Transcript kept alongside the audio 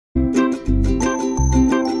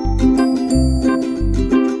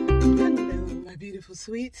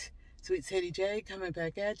Sweets, Sweet Sadie J coming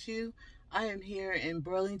back at you. I am here in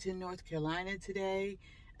Burlington, North Carolina today,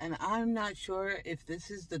 and I'm not sure if this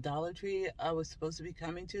is the Dollar Tree I was supposed to be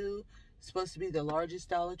coming to. It's supposed to be the largest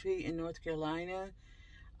Dollar Tree in North Carolina.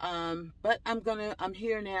 But I'm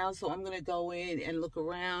here now, so I'm gonna go in and look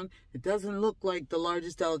around. It doesn't look like the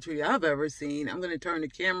largest Dollar Tree I've ever seen. I'm gonna turn the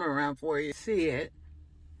camera around for you to see it.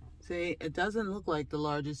 See, it doesn't look like the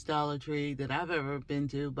largest Dollar Tree that I've ever been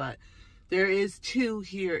to, but there is two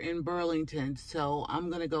here in Burlington. So I'm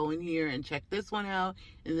gonna go in here and check this one out,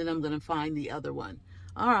 and then I'm gonna find the other one.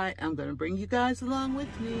 All right, I'm gonna bring you guys along with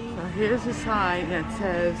me. So here's a sign that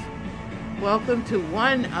says, "Welcome to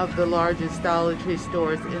one of the largest Dollar Tree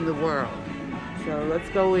stores in the world." So let's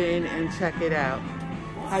go in and check it out.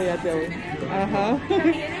 How y'all doing?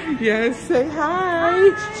 Yes, say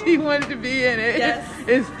hi. She wanted to be in it. Yes.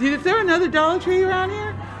 Is there another Dollar Tree around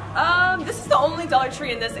here? This is the only Dollar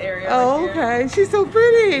Tree in this area. Oh, okay. She's so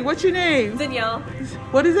pretty. What's your name? Danielle.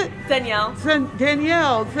 What is it? Danielle.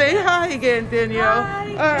 Danielle. Say hi again, Danielle. Hi.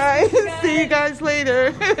 All right. See you guys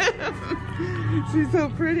later. She's so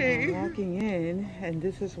pretty. I'm walking in, and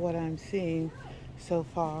this is what I'm seeing so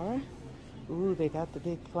far. Ooh, they got the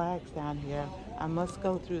big flags down here. I must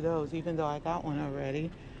go through those, even though I got one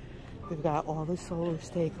already. They've got all the solar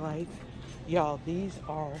stake lights. Y'all, these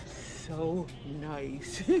are so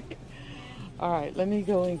nice. All right, let me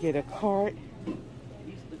go and get a cart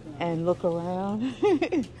and look around.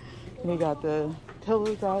 We got the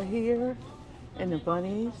pillars out here and the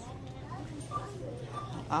bunnies.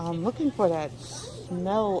 I'm looking for that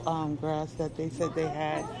smell grass that they said they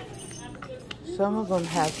had. Some of them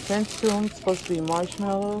have scents to them, supposed to be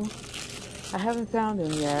marshmallow. I haven't found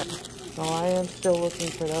them yet, so I am still looking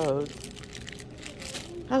for those.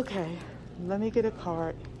 Okay, let me get a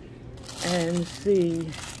cart and see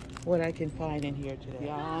what I can find in here today.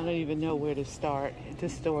 Yeah, I don't even know where to start.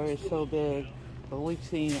 This store is so big, but we've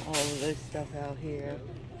seen all of this stuff out here.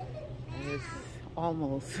 And it's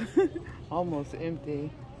almost, almost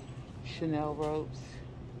empty. Chanel ropes.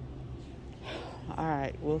 All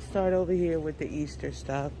right, we'll start over here with the Easter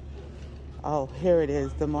stuff. Oh, here it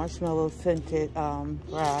is, the marshmallow scented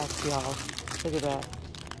grass, y'all. Look at that.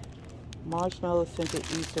 Marshmallow scented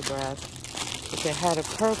Easter grass. If they had a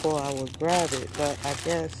purple, I would grab it, but I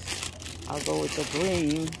guess I'll go with the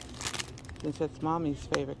green since that's Mommy's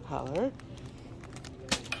favorite color.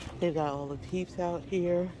 They've got all the peeps out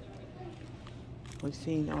here. We've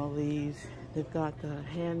seen all these. They've got the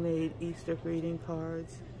handmade Easter greeting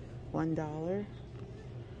cards, $1. You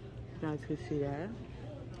guys can see that.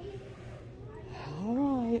 All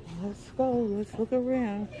right, let's go. Let's look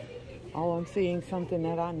around. Oh, I'm seeing something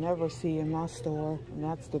that I never see in my store, and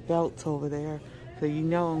that's the belts over there. So you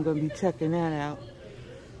know I'm going to be checking that out.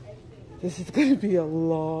 This is going to be a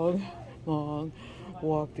long, long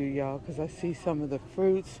walk through, y'all, because I see some of the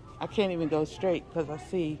fruits. I can't even go straight because I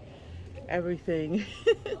see everything.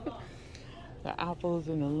 The apples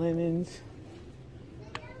and the lemons.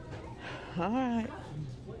 All right.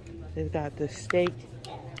 They've got the steak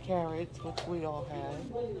carrots, which we all have.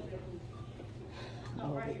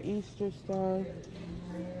 All the Easter stuff.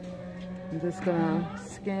 I'm just gonna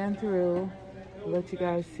scan through, let you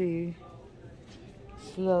guys see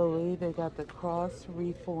slowly. They got the cross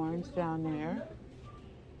reforms down there.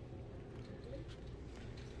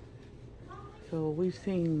 So we've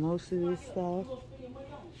seen most of this stuff.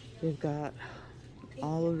 They've got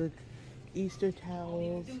all of the Easter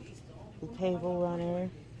towels, the table runner.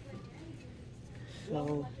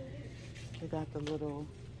 So they got the little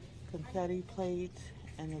confetti plates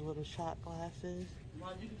and the little shot glasses.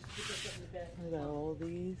 We got all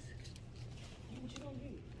these.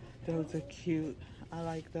 Those are cute. I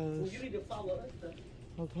like those.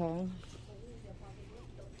 Okay.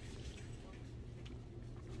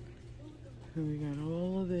 And we got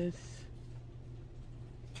all of this.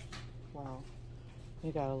 Wow.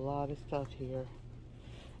 We got a lot of stuff here.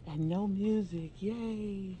 And no music.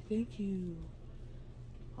 Yay. Thank you.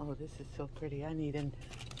 Oh, this is so pretty.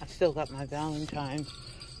 I still got my Valentine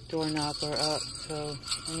door knocker up, so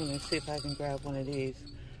I'm gonna see if I can grab one of these.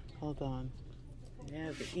 Hold on.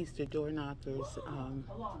 Yeah, the Easter door knockers,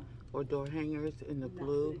 or door hangers in the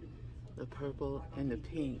blue, the purple, and the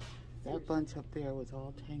pink. That bunch up there was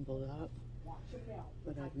all tangled up,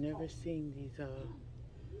 but I've never seen these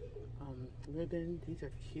ribbon. These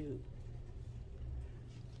are cute.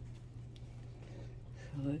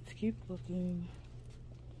 So let's keep looking.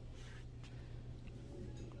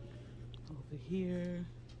 Over here.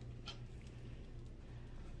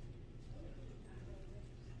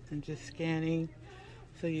 I'm just scanning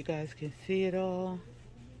so you guys can see it all.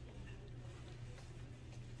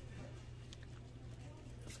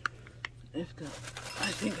 I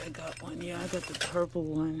think I got one. Yeah, I got the purple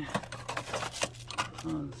one. I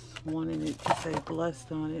was wanting it to say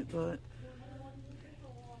blessed on it, but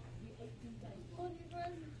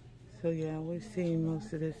so yeah, we've seen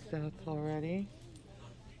most of this stuff already.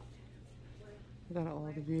 We got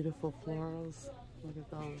all the beautiful florals. Look at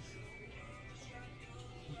those.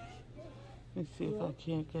 Let's see if I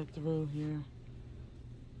can't get through here.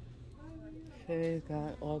 They've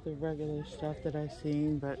got all the regular stuff that I've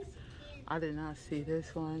seen, but I did not see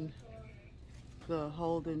this one. The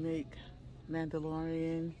hold and make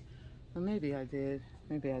Mandalorian. Or maybe I did.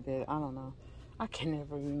 Maybe I did. I don't know. I can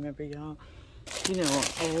never remember, y'all. You know,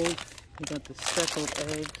 eggs. You got the speckled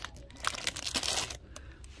eggs.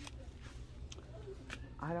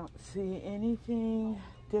 I don't see anything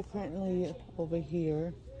differently over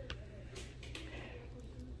here.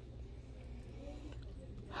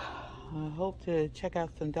 I hope to check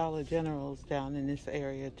out some Dollar Generals down in this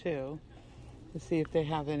area too, to see if they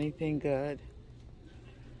have anything good.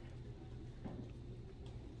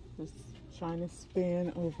 Just trying to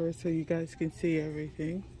span over so you guys can see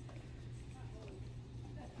everything.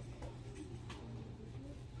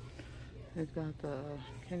 They've got the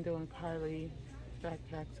Kendall and Kylie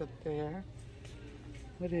backpacks up there.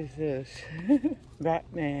 What is this?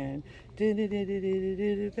 Batman.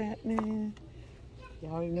 Batman.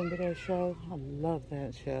 Y'all remember that show? I love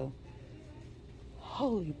that show.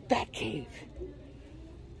 Holy Batcave.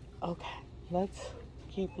 Okay, let's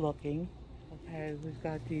keep looking. Okay, we've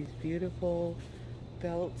got these beautiful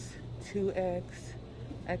belts, 2X,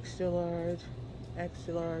 extra large,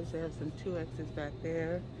 extra large. There's some 2X's back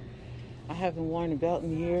there. I haven't worn a belt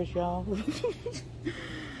in years, y'all.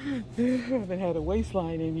 I haven't had a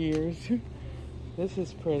waistline in years. This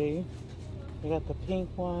is pretty. We got the pink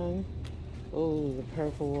one. Oh, the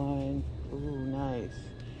purple one. Ooh, nice.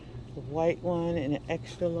 The white one and an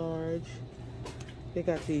extra large. They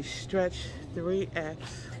got these stretch 3X.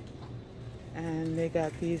 And they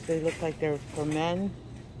got these, they look like they're for men.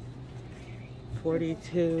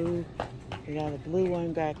 42. They got a blue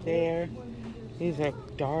one back there. These are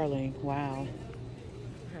darling. Wow.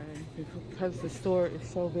 Okay. Because the store is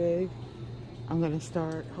so big, I'm going to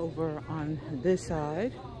start over on this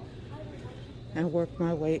side and work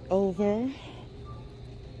my way over.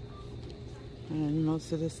 And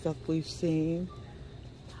most of the stuff we've seen.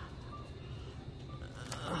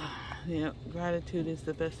 Yep, gratitude is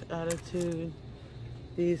the best attitude.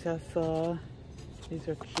 These I saw. These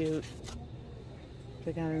are cute.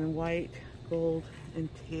 They got it in white, gold, and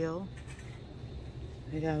teal.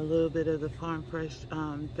 They got a little bit of the farm fresh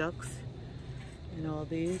ducks and all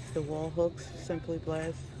these. The wall hooks, Simply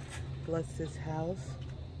Blessed. Bless this house.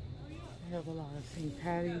 We have a lot of St.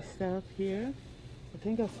 Patty's stuff here. I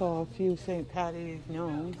think I saw a few St. Patty's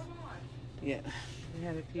gnomes. Yeah, we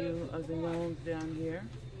had a few of the gnomes down here.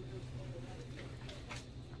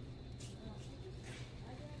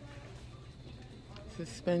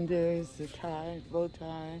 Suspenders, the tie, bow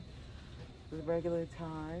tie, the regular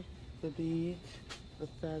tie, the beads, the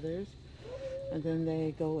feathers, and then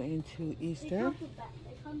they go into Easter.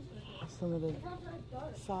 Some of the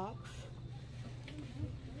socks.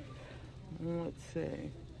 Let's see.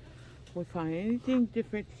 If we find anything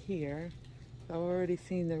different here. I've already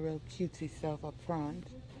seen the real cutesy stuff up front.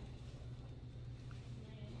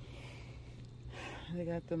 They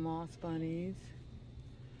got the moss bunnies,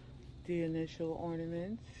 the initial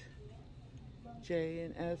ornaments, J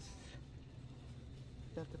and S.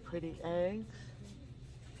 Got the pretty eggs.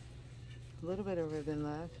 A little bit of ribbon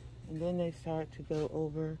left. And then they start to go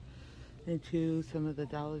over into some of the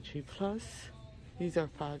Dollar Tree Plus. These are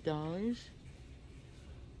 $5.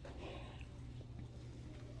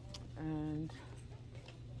 And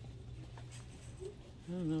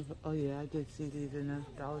I don't know if, oh yeah, I did see these in the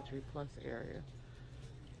Dollar Tree Plus area.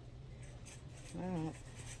 Alright.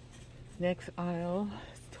 Next aisle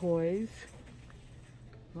is toys.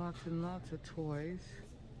 Lots and lots of toys.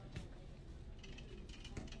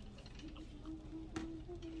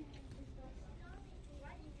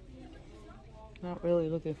 Not really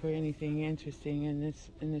looking for anything interesting in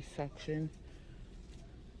this section.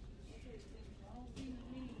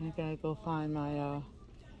 I gotta go find my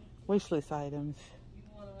wish list items.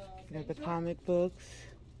 Got the comic books.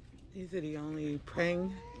 These are the only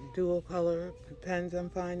Prang dual color pens I'm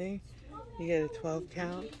finding. You get a 12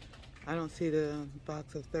 count. I don't see the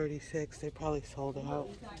box of 36. They probably sold out.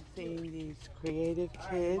 Seeing these Creative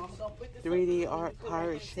Kids 3D art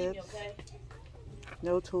pirate ships.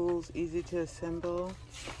 No tools, easy to assemble.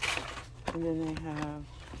 And then they have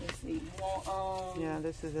Let's see. You want, Yeah,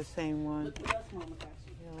 this is the same one. what else Mama got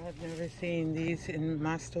you? Yeah, I've never seen these in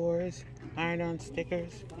my stores. Iron-on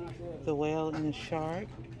stickers. The whale and the shark.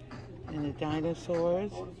 And the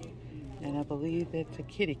dinosaurs. And I believe it's a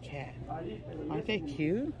kitty cat. Aren't they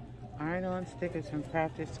cute? Iron-on stickers from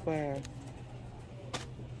Crafted Square.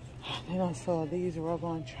 Then I saw these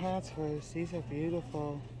rub-on transfers. These are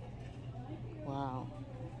beautiful. Wow.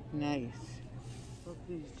 Nice. Look at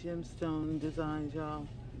these gemstone designs, y'all.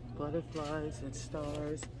 Butterflies and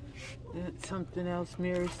stars. And something else,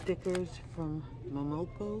 mirror stickers from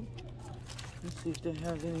Momoko. Let's see if they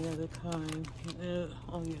have any other kind.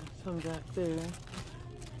 Oh yeah, some back there.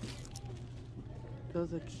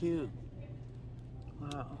 Those are cute.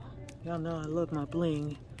 Wow. Y'all know I love my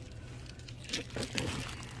bling.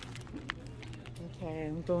 Okay,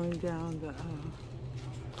 I'm going down the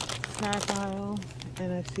snack aisle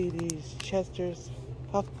and I see these Chester's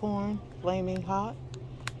popcorn, flaming hot.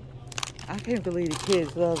 I can't believe the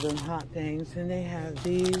kids love them hot things. And they have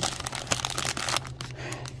these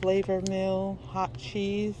Flavor Mill hot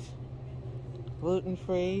cheese,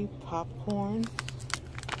 gluten-free popcorn.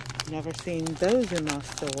 Never seen those in my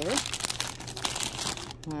store.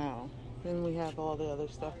 Wow. Then we have all the other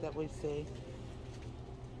stuff that we see.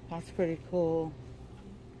 That's pretty cool.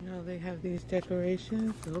 You know, they have these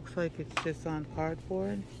decorations. It looks like it's just on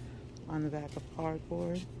cardboard, on the back of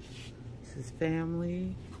cardboard. This is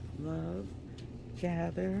family, love,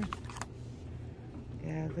 gather,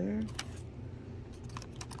 gather.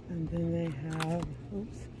 And then they have,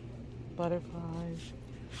 oops, butterflies,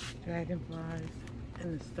 dragonflies,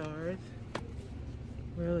 and the stars.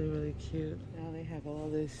 Really, really cute. Now they have all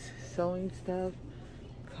this sewing stuff,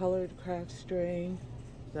 colored craft string,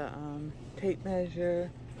 the tape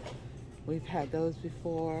measure. We've had those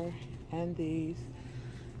before, and these.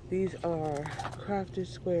 These are Crafted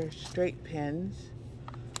Square straight pins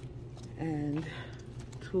and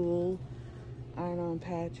tulle iron-on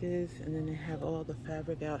patches, and then they have all the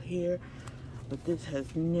fabric out here. But this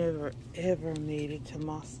has never ever made it to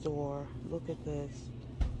my store. Look at this.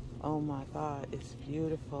 Oh my God, it's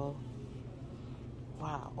beautiful.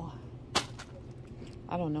 Wow.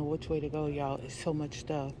 I don't know which way to go, y'all. It's so much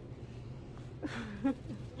stuff.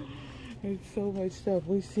 It's so much stuff.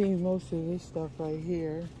 We've seen most of this stuff right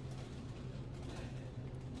here.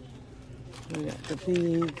 We got the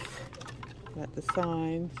beads, got the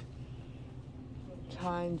signs.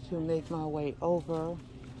 Trying to make my way over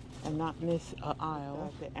and not miss an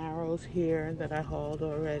aisle. Got the arrows here that I hauled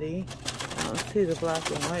already. I don't see the black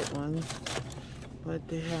and white ones, but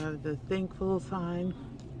they have the thankful sign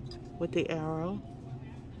with the arrow.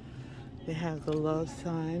 They have the love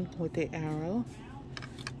sign with the arrow,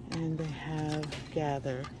 and they have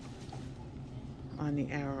gather on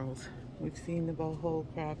the arrows. We've seen the boho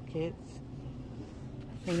craft kits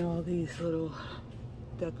and all these little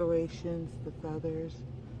decorations, the feathers.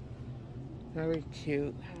 Very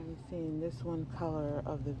cute. I'm seeing this one color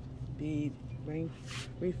of the bead ring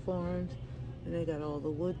reforms, and they got all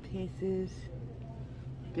the wood pieces.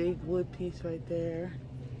 Big wood piece right there.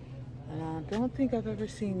 And I don't think I've ever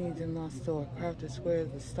seen these in my store. Crafted Square,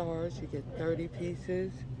 the stars, you get 30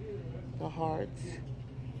 pieces. The hearts,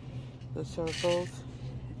 the circles,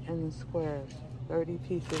 and the squares. 30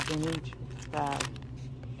 pieces in each bag.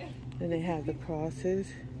 Then they have the crosses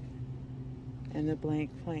and the blank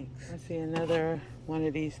planks. I see another one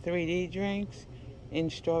of these 3D drinks in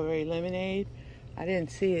strawberry lemonade. I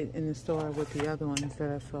didn't see it in the store with the other ones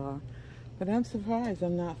that I saw. But I'm surprised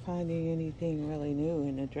I'm not finding anything really new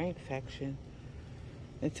in the drink section.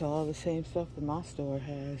 It's all the same stuff that my store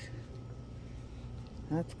has.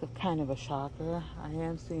 That's kind of a shocker. I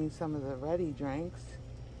am seeing some of the ready drinks.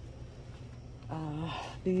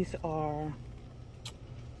 These are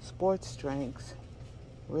sports drinks.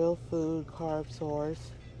 Real food, carb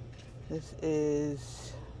source. This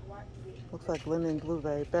is, looks like lemon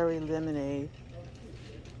blueberry, berry lemonade.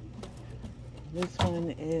 This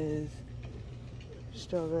one is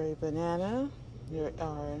strawberry banana. There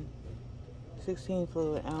are 16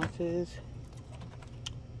 fluid ounces.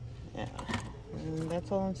 Yeah, and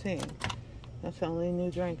that's all I'm seeing. That's the only new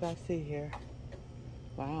drink I see here.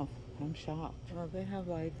 Wow, I'm shocked. Well, they have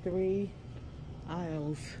like 3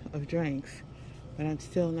 aisles of drinks, but I'm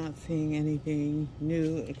still not seeing anything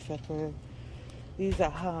new except for these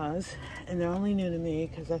ahas, and they're only new to me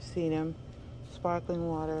because I've seen them. Sparkling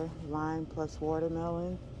water, lime plus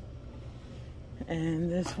watermelon.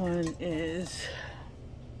 And this one is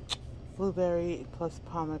blueberry plus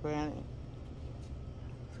pomegranate.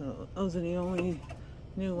 So those are the only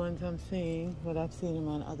new ones I'm seeing, but I've seen them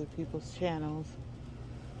on other people's channels.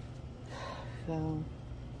 So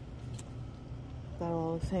got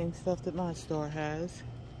all the same stuff that my store has.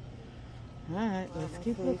 Alright, let's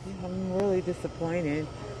keep looking. I'm really disappointed.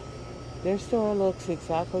 Their store looks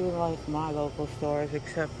exactly like my local stores,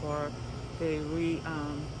 except for they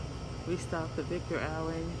restocked the Victor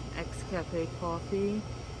Allen X Cafe coffee.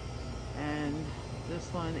 And this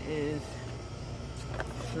one is,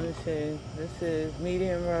 let me see, this is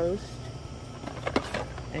medium roast.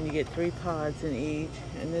 And you get 3 pods in each.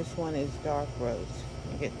 And this one is dark roast.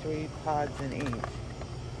 You get 3 pods in each.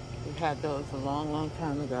 We had those a long, long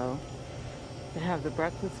time ago. They have the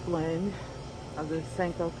breakfast blend of the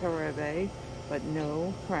Cinco Caribe, but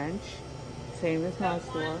no French. Same as my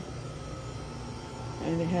store.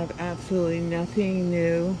 And they have absolutely nothing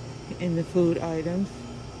new in the food items,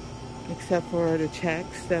 except for the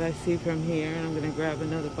checks that I see from here. And I'm going to grab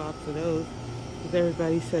another box of those, because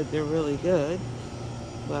everybody said they're really good.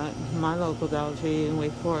 But my local Dollar Tree in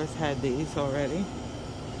Wake Forest had these already.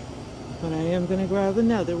 But I am going to grab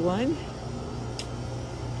another one.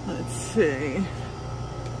 Let's see.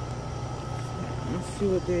 Let's see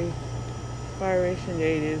what the expiration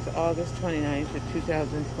date is. August 29th of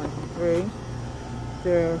 2023.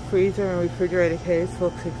 Their freezer and refrigerator case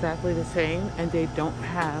looks exactly the same, and they don't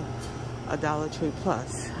have a Dollar Tree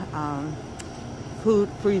Plus food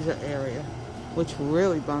freezer area, which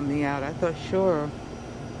really bummed me out. I thought sure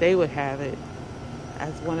they would have it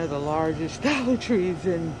as one of the largest Dollar Trees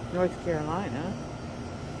in North Carolina.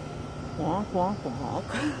 Wonk, wonk, wonk.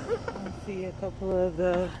 I see a couple of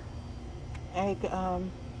the egg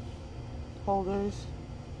holders,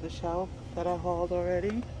 the shelf that I hauled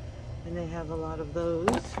already, and they have a lot of those.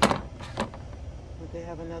 But they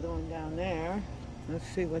have another one down there. Let's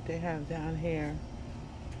see what they have down here.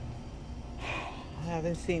 I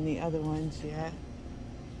haven't seen the other ones yet.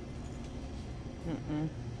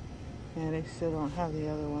 Yeah, they still don't have the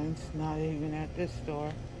other ones, not even at this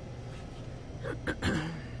store.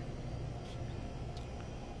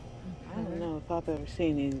 I don't know if I've ever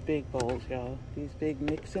seen these big bowls, y'all. These big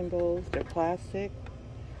mixing bowls, they're plastic.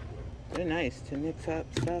 They're nice to mix up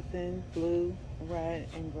stuff in, blue, red,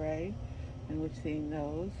 and gray. And we're seeing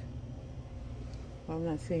those. Well, I'm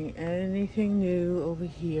not seeing anything new over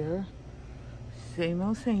here. Same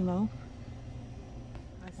old, same old.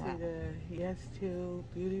 I see the Yes to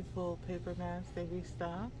beautiful paper mask they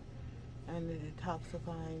restocked. And the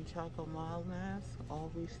detoxifying charcoal mild mask,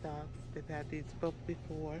 all restocked. They've had these both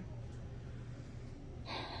before.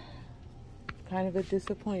 Kind of a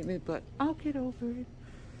disappointment, but I'll get over it.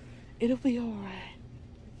 It'll be alright.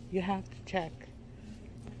 You have to check.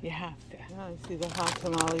 You have to. I see the hot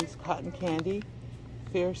tamales cotton candy,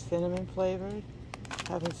 fierce cinnamon flavored.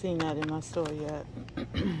 Haven't seen that in my store yet.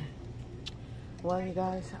 Well, you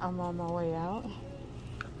guys, I'm on my way out.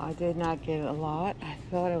 I did not get a lot. I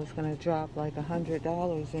thought I was going to drop like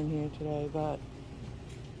 $100 in here today, but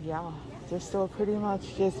yeah, this store pretty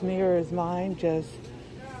much just mirrors mine, just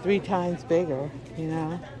 3 times bigger, you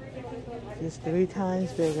know, just 3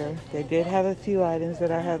 times bigger. They did have a few items that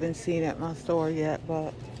I haven't seen at my store yet,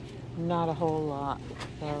 but not a whole lot.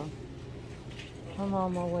 So I'm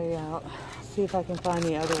on my way out. See if I can find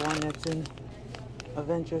the other one that's in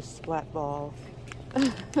Avengers Splat Balls.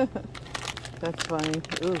 That's funny.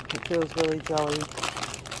 Ooh, it feels really jelly.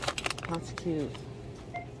 That's cute.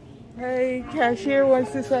 Hey, cashier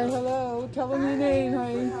wants to say hello. Tell them your name,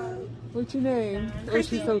 honey. What's your name? Oh,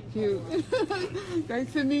 she's so cute.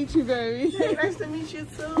 Nice to meet you, baby. Hey, nice to meet you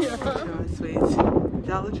too. Yeah. Oh, sweet.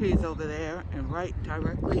 Dollar Tree is over there, and right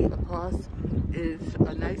directly across is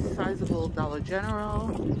a nice sizable Dollar General.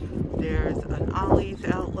 There's an Ollie's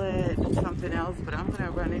outlet, something else, but I'm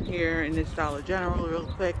gonna run in here in this Dollar General real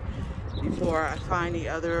quick before I find the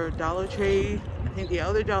other Dollar Tree. I think the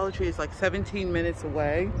other Dollar Tree is like 17 minutes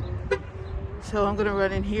away. So I'm gonna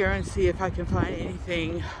run in here and see if I can find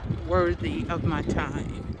anything worthy of my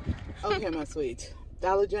time. Okay, my sweets.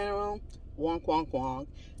 Dollar General, wonk, wonk, wonk.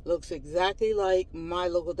 Looks exactly like my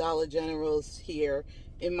local Dollar Generals here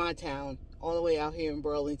in my town, all the way out here in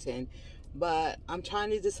Burlington. But I'm trying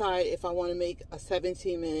to decide if I want to make a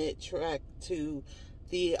 17-minute trek to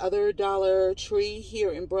the other Dollar Tree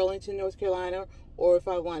here in Burlington, North Carolina, or if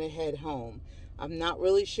I want to head home. I'm not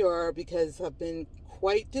really sure because I've been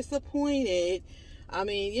quite disappointed. I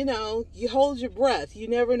mean, you know, you hold your breath. You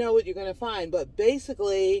never know what you're going to find. But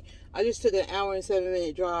basically, I just took an hour and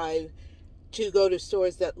 7-minute drive to go to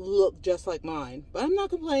stores that look just like mine. But I'm not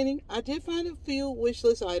complaining. I did find a few wish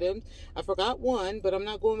list items. I forgot one, but I'm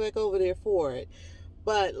not going back over there for it.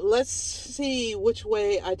 But let's see which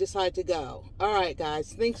way I decide to go. All right,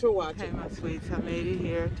 guys. Thanks for watching. Okay, my sweets. I made it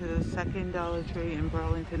here to the second Dollar Tree in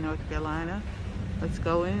Burlington, North Carolina. Let's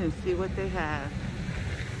go in and see what they have.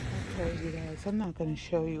 Okay, you guys, I'm not going to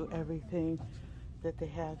show you everything that they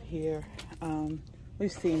have here.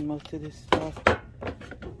 We've seen most of this stuff.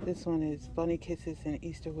 This one is Bunny Kisses and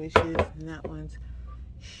Easter Wishes, and that one's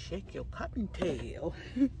Shake Your Cottontail.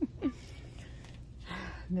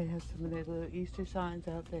 They have some of their little Easter signs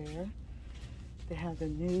out there. They have the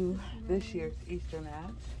new, this year's Easter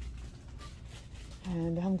mats.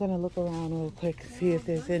 And I'm going to look around real quick, see if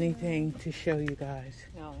there's anything to show you guys.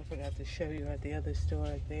 No, I forgot to show you at the other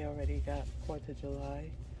store. They already got 4th of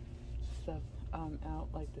July stuff out,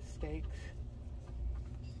 like the steaks.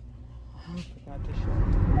 I forgot to show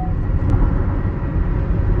you.